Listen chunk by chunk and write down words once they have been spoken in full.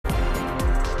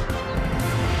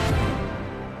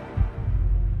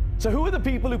So who are the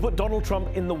people who put Donald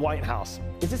Trump in the White House?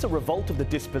 Is this a revolt of the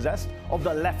dispossessed, of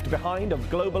the left behind, of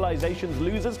globalization's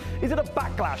losers? Is it a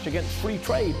backlash against free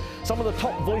trade? Some of the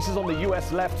top voices on the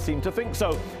US left seem to think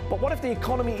so. But what if the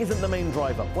economy isn't the main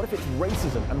driver? What if it's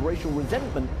racism and racial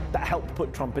resentment that helped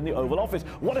put Trump in the Oval Office?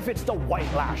 What if it's the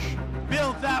white lash?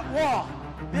 Build that wall!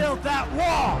 Build that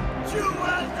wall!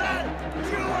 USA!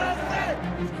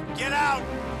 USA! Get out!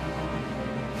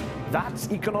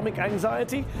 That's economic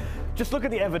anxiety? Just look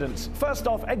at the evidence. First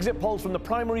off, exit polls from the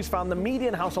primaries found the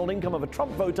median household income of a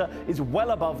Trump voter is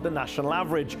well above the national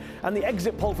average. And the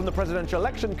exit poll from the presidential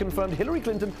election confirmed Hillary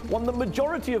Clinton won the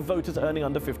majority of voters earning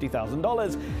under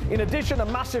 $50,000. In addition, a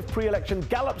massive pre-election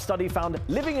Gallup study found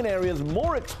living in areas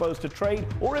more exposed to trade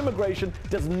or immigration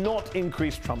does not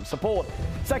increase Trump's support.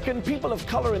 Second, people of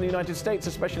color in the United States,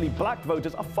 especially black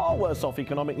voters, are far worse off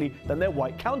economically than their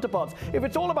white counterparts. If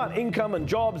it's all about income and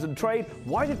jobs and trade,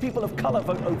 why did people of color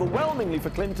vote overwhelmingly for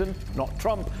Clinton, not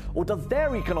Trump? Or does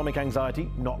their economic anxiety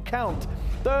not count?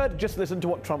 Third, just listen to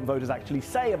what Trump voters actually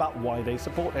say about why they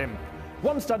support him.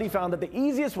 One study found that the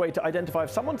easiest way to identify if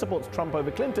someone supports Trump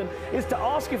over Clinton is to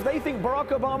ask if they think Barack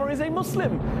Obama is a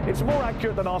Muslim. It's more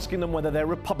accurate than asking them whether they're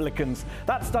Republicans.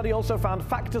 That study also found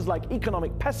factors like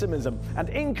economic pessimism and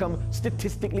income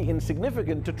statistically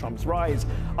insignificant to Trump's rise.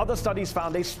 Other studies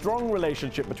found a strong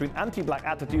relationship between anti-black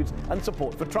attitudes and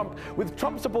support for Trump, with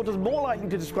Trump supporters more likely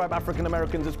to describe African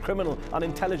Americans as criminal,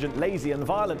 unintelligent, lazy, and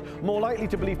violent, more likely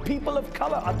to believe people of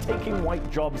color are taking white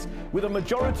jobs, with a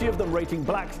majority of them rating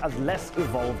blacks as less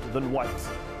evolved than whites.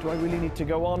 Do I really need to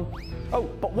go on? Oh,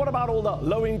 but what about all the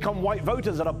low-income white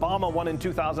voters that Obama won in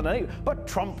 2008, but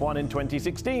Trump won in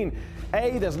 2016?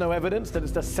 A, there's no evidence that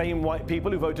it's the same white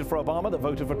people who voted for Obama that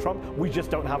voted for Trump. We just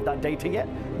don't have that data yet.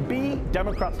 B,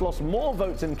 Democrats lost more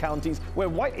votes in counties where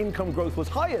white income growth was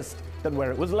highest than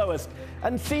where it was lowest.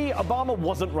 And C, Obama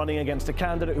wasn't running against a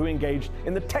candidate who engaged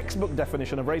in the textbook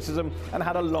definition of racism and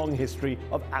had a long history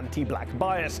of anti-black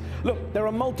bias. Look, there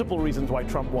are multiple reasons why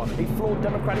Trump won: a flawed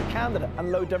Democratic candidate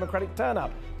and low Democratic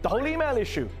turnout, the whole email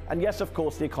issue, and yes, of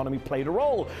course, the economy played a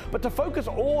role. But to focus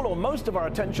all or most of our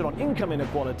attention on income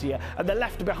inequality and the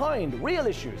left behind, real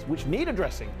issues which need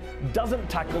addressing, doesn't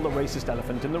tackle the racist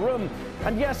elephant in the room.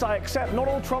 And yes, I accept not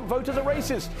all Trump voters are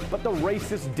racist, but the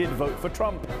racists did vote for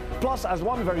Trump. Plus, as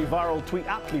one very viral tweet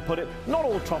aptly put it, not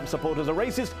all Trump supporters are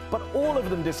racist, but all of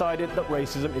them decided that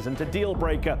racism isn't a deal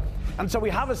breaker. And so we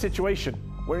have a situation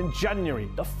where in January,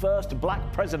 the first black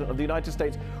president of the United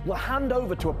States will hand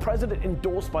over to a president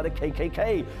endorsed by the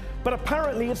KKK. But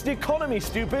apparently it's the economy,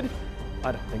 stupid.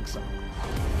 I don't think so.